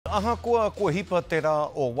Ahakoa kua hipa te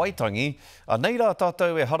rā o Waitangi, nei rā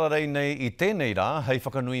tātou e hararei nei I tēnei rā, hei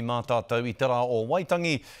whakanui mā tātou I te rā o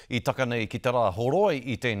Waitangi, I taka nei ki te rā horoi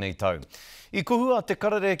I tēnei tau. I kuhua te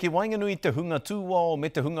Karere ki Wainganui te hunga tūwao me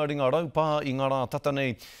te hunga ringa raupā I ngā rā tata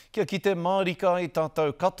nei, kia ki te mārika I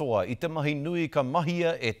tātou katoa I te mahi nui ka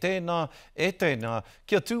mahia e tēnā,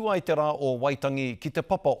 kia tūai te rā o Waitangi ki te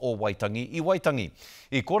papa o Waitangi I Waitangi.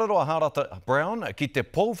 I kōrero a Harata Brown ki te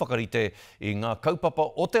pou whakarite I ngā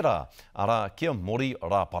kaupapa o te rā, ara kia mori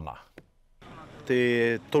rāpana.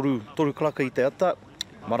 Te toru karaka I te ata,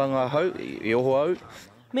 maranga hau, I oho au.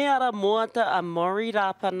 Me ara moata a mori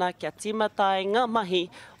rāpana kia timatai ngā mahi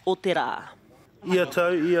o te rā. Ia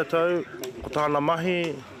tau, ko tāna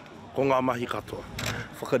mahi, ko ngā mahi katoa.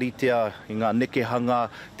 Whakaritea I ngā nekehanga,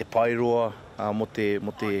 te pairoa, mo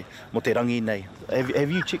te rangi nei.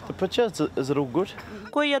 Have you checked the picture? Is it all good?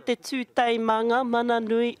 Ko ia te tūtai mā ngā mana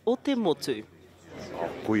nui o te motu.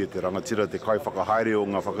 Ko ia te rangatira, te kai whakahaere o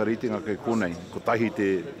ngā whakaritenga kei konei. Ko tahi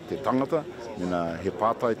te tangata, mena he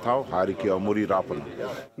pātai tau, haere ki a mori rāpana.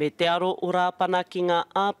 Me te aro o rāpana ki ngā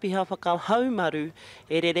āpiha whakahaumaru,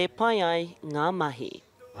 e rere pai ai ngā mahi.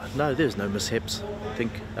 No, there's no mishaps. I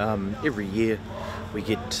think every year we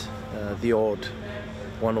get the odd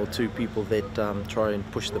one or two people that try and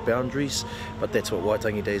push the boundaries, but that's what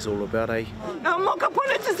Waitangi Day is all about, eh? Our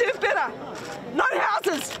Mokapuna deserve better. No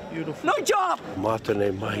houses, Beautiful. no job.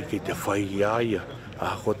 Mātane mahi ki te whai I aia.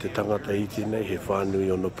 Ko te tangata I tēnei, he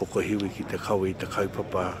whānui ono pokohiwi ki te kaua I te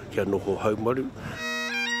kaupapa kia noho haumaru.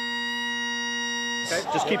 Okay,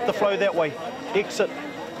 just keep the flow that way. Exit.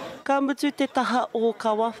 Ka mutu te taha o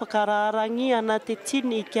kawa whakarārangi ana te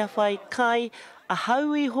tini kia whai kai a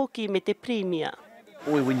haui hoki me te premia.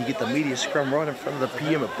 Boy, when you get the media scrum right in front of the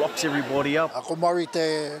PM, it blocks everybody up. Ako mari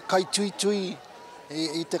te kai tui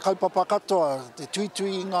I te kaupapa katoa, te tui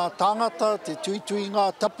I ngā tāngata, te tui I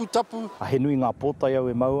ngā tapu. He nui ngā pōtai au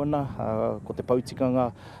e mau ana, ko te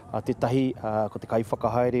pautikanga, te tahi, ko te kai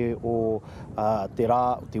whakahaere o te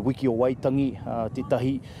rā, te wiki o Waitangi, te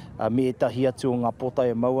tahi, me e tahi atu o ngā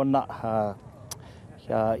pōtai e mau ana,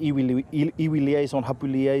 iwi liaison, hapu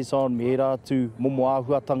liaison, me e rātu, momo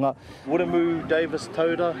āhuatanga. Wuramu Davis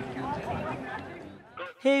Tauda.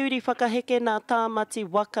 He uri whakaheke nā tāmati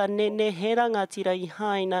waka nene he rangatira I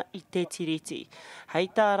haina I te tiriti.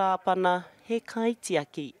 Hei tā rāpana, he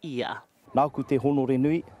kaitiaki ia. Nāku te honore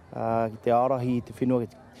nui, I te ārahi I te whenua,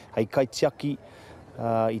 hei kaitiaki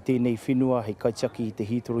I tēnei whenua, hei kaitiaki I te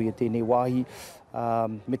hītoro I tēnei wāhi.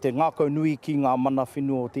 Me te ngākau nui ki ngā mana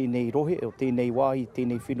whenua o tēnei rohe, o tēnei wāhi,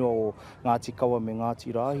 tēnei whenua o Ngāti Kawa me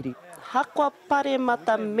Ngāti Rāhiri. Hakua pare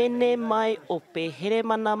mata mene mai o pe here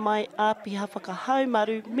mana mai āpiha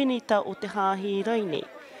whakahaumaru minita o te hāhi raine.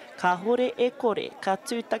 Ka hore e kore, ka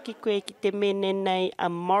tūtaki koe ki te mene nei a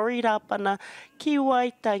mori rāpana ki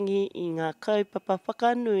Waitangi I ngā kaupapa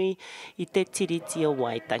whakanui I te tiriti o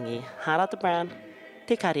Waitangi. Harata Brown,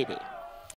 te Karere.